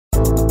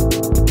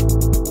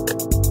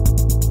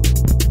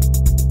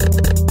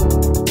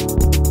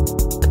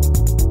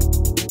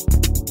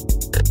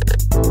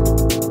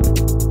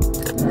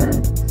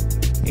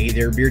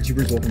there, beer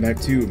tubers. Welcome back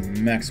to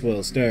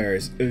Maxwell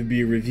Starr's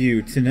beer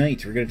review.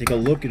 Tonight, we're going to take a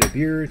look at a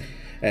beer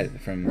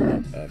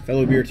from a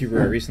fellow beer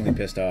tuber I recently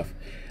pissed off.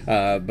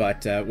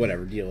 But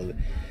whatever, deal with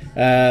it.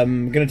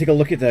 I'm going to take a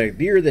look at the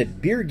beer that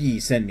Beer Guy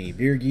sent me.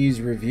 Beer Guy's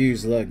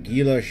Reviews La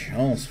Guy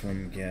Chance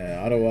from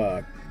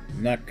Ottawa.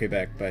 Not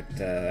Quebec, but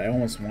I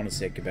almost want to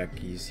say Quebec.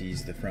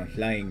 He's the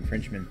flying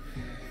Frenchman.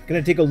 Going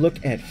to take a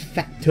look at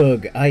Fat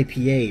Tug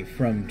IPA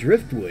from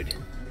Driftwood.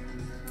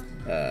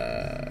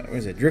 What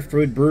is it?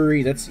 Driftwood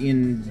Brewery. That's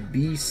in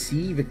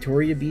BC,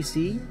 Victoria,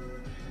 BC.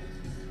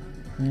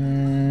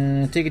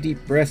 Take a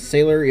deep breath,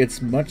 sailor. It's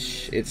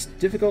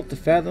difficult to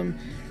fathom,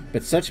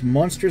 but such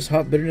monstrous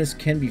hop bitterness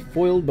can be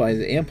foiled by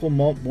the ample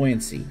malt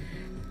buoyancy.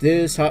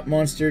 This hop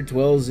monster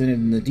dwells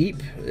in the deep.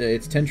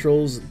 Its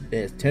tendrils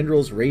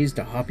raised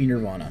to hoppy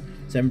nirvana.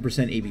 7%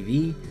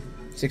 ABV,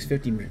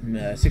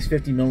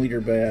 650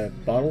 milliliter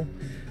bottle.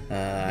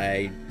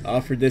 I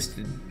offered this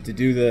to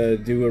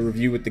do a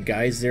review with the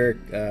guys there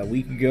a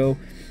week ago.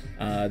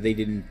 They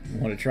didn't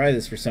want to try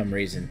this for some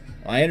reason.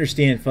 Well, I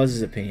understand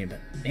Fuzz's opinion, but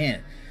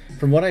man,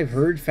 from what I've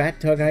heard, Fat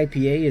Tug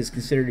IPA is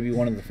considered to be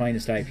one of the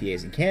finest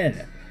IPAs in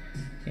Canada.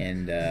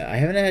 And I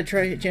haven't had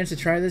a chance to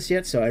try this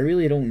yet, so I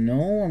really don't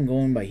know. I'm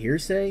going by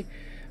hearsay.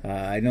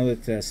 I know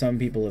that some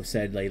people have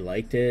said they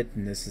liked it,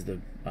 and this is the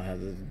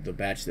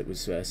batch that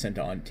was sent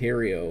to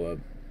Ontario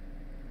in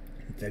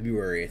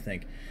February, I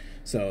think.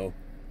 So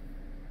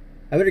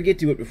I better get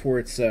to it before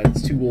it's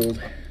too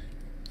old.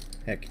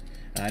 Heck,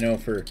 I know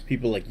for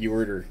people like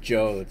Ewart or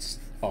Joe, it's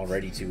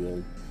already too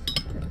old.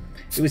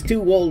 It was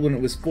too old when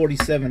it was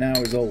 47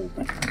 hours old.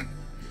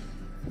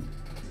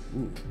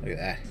 Ooh, look at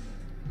that.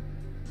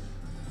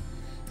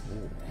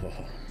 Ooh.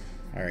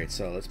 Alright,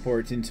 so let's pour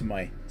it into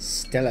my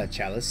Stella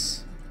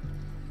chalice.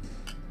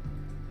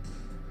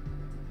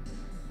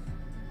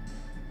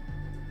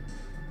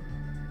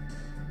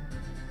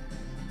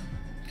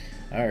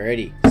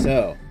 Alrighty,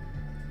 so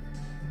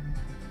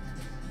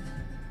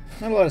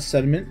not a lot of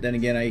sediment. Then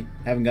again, I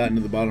haven't gotten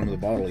to the bottom of the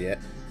bottle yet.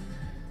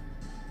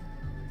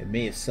 It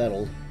may have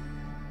settled.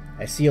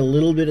 I see a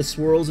little bit of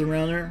swirls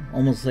around there,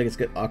 almost like it's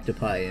got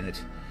octopi in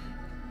it.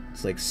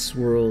 It's like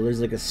swirl.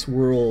 There's like a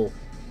swirl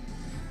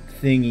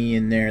thingy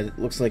in there that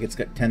looks like it's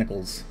got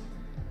tentacles.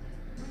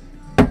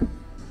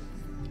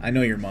 I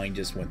know your mind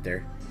just went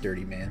there,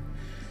 dirty man.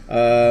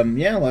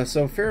 Yeah,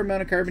 so fair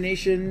amount of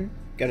carbonation.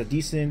 Got a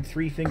decent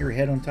 3-finger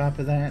head on top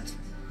of that.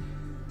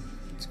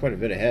 It's quite a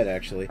bit of head,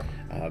 actually.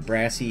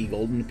 Brassy,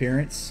 golden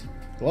appearance.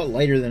 A lot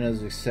lighter than I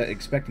was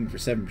expecting for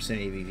 7%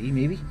 ABV,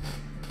 maybe.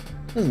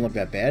 Doesn't look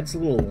that bad. It's a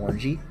little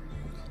orangey.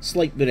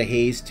 Slight bit of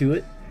haze to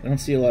it. I don't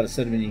see a lot of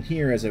sediment in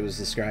here, as I was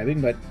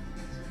describing, but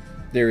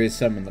there is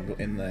some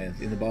in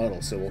the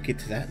bottle, so we'll get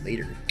to that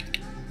later.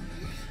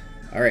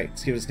 All right,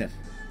 let's give it a sniff.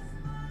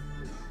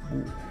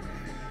 Ooh.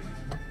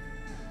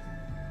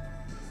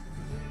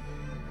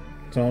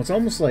 So it's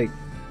almost like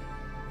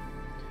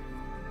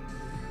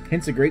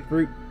hints of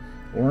grapefruit,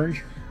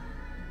 orange,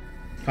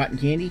 cotton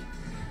candy,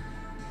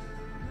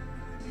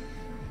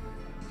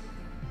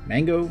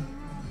 mango,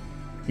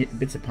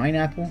 bits of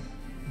pineapple.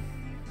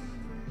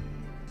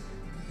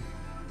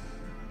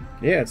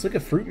 Yeah, it's like a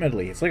fruit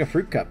medley. It's like a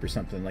fruit cup or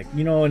something. Like,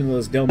 you know, in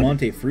those Del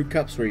Monte fruit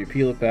cups where you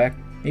peel it back.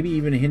 Maybe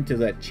even a hint of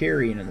that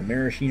cherry in it, the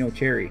maraschino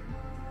cherry.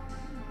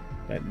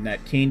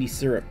 That candy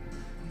syrup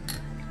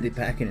they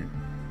pack in it.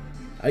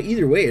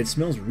 Either way, it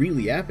smells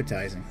really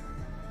appetizing.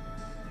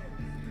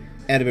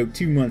 At about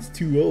 2 months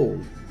too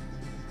old.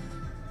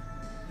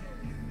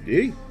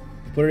 Hey,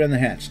 put it on the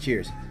hatch.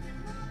 Cheers.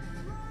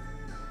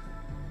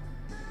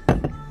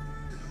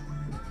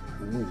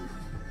 Ooh.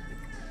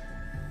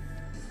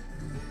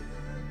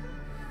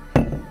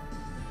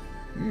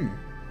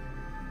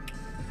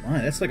 Wow,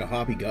 that's like a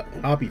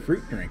hoppy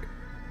fruit drink.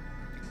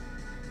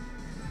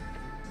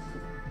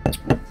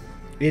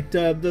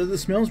 The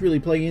smells really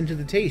play into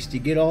the taste. You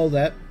get all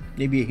that,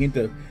 maybe a hint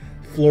of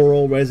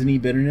floral, resiny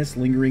bitterness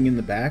lingering in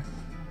the back.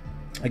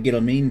 I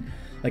get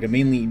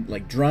mainly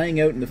like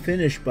drying out in the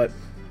finish, but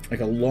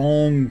like a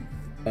long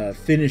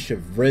finish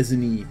of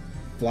resiny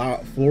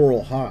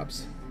floral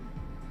hops.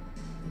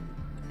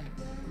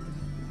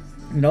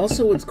 And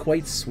also, it's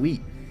quite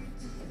sweet.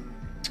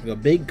 Like a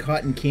big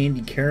cotton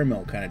candy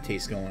caramel kind of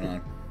taste going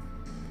on.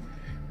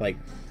 Like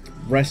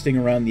resting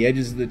around the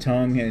edges of the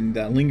tongue and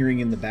lingering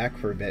in the back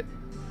for a bit.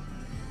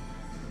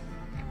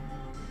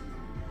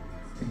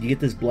 You get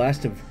this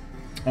blast of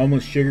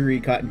almost sugary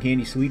cotton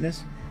candy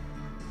sweetness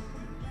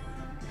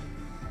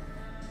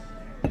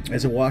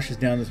as it washes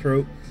down the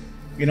throat.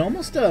 You can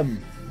almost,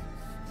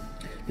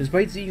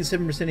 despite eating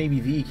 7%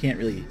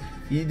 ABV,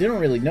 you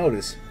don't really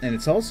notice. And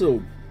it's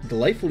also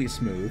delightfully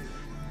smooth.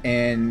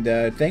 And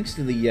thanks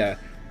to the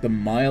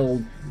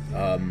mild,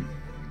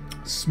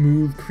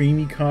 smooth,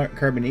 creamy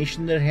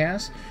carbonation that it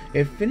has,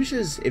 it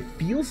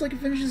feels like it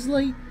finishes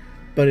light,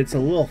 but it's a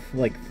little,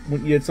 like,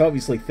 it's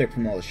obviously thick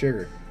from all the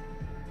sugar.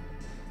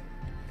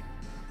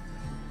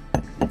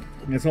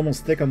 And it's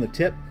almost thick on the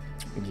tip,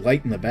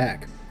 light in the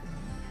back,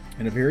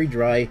 and a very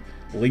dry,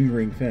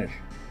 lingering finish.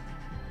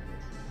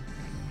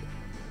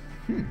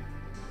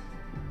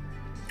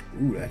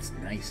 Ooh, that's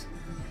nice.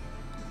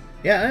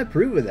 Yeah, I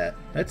approve of that.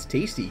 That's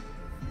tasty.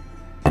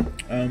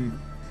 One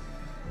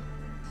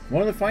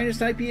of the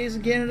finest IPAs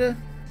in Canada.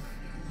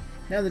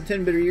 Now the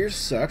 10 bitter years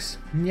sucks.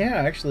 Yeah,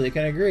 actually, I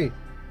kind of agree.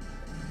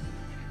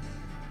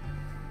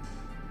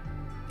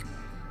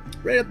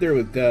 Right up there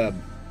with yeah,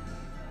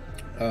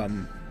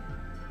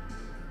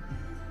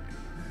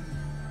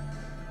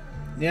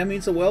 I mean,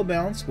 it's a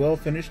well-balanced,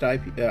 well-finished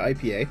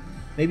IPA.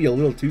 Maybe a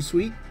little too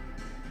sweet.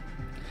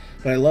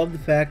 But I love the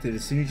fact that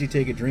as soon as you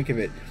take a drink of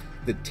it,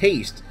 the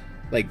taste,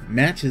 like,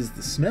 matches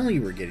the smell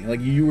you were getting. Like,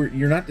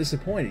 you're not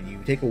disappointed.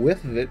 You take a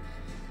whiff of it,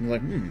 and you're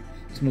like,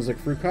 it smells like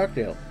a fruit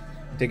cocktail.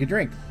 Take a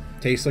drink.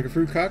 Tastes like a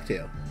fruit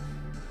cocktail.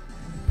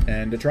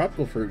 And a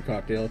tropical fruit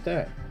cocktail at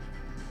that.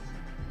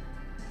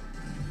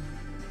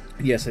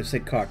 Yes, I've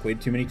said cock way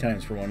too many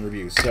times for one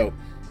review, so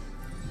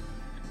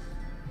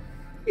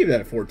give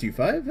that a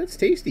 4.25. That's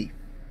tasty.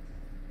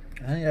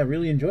 I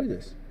really enjoy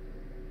this.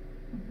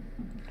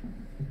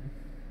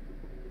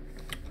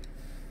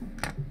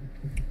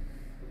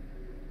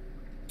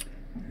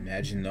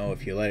 Imagine, though,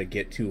 if you let it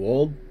get too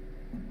old,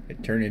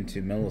 it turned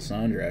into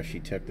Melisandre after she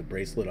took the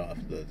bracelet off,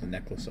 the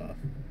necklace off.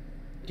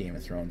 Game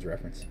of Thrones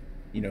reference.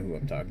 You know who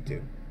I'm talking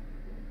to.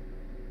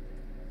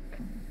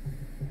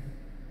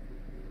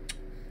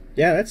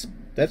 Yeah,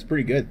 that's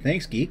pretty good.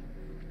 Thanks, Geek.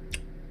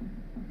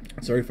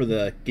 Sorry for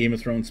the Game of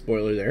Thrones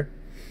spoiler there.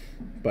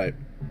 But,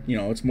 you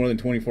know, it's more than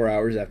 24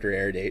 hours after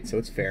air date, so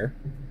it's fair.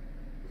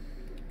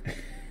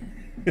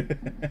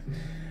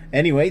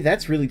 Anyway,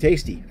 that's really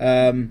tasty.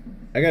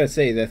 I gotta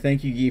say that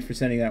thank you, Geek, for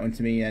sending that one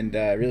to me, and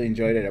I really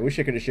enjoyed it. I wish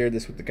I could have shared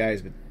this with the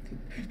guys, but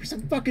for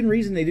some fucking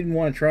reason they didn't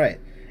want to try it.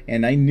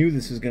 And I knew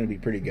this was going to be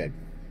pretty good.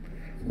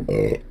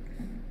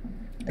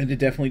 And it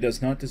definitely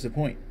does not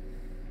disappoint.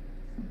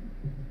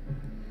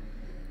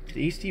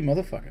 Tasty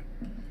motherfucker.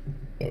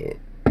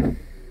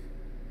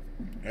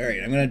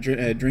 Alright, I'm going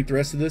to drink the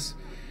rest of this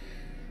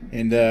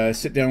and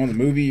sit down with a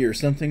movie or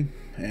something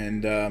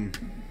and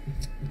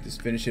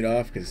just finish it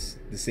off because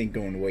this ain't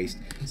going to waste.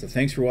 So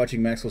thanks for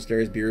watching Maxwell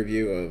Starr's beer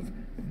review of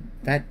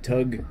Fat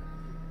Tug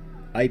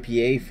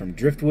IPA from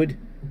Driftwood.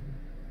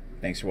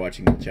 Thanks for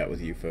watching. We'll chat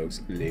with you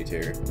folks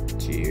later.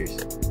 Cheers.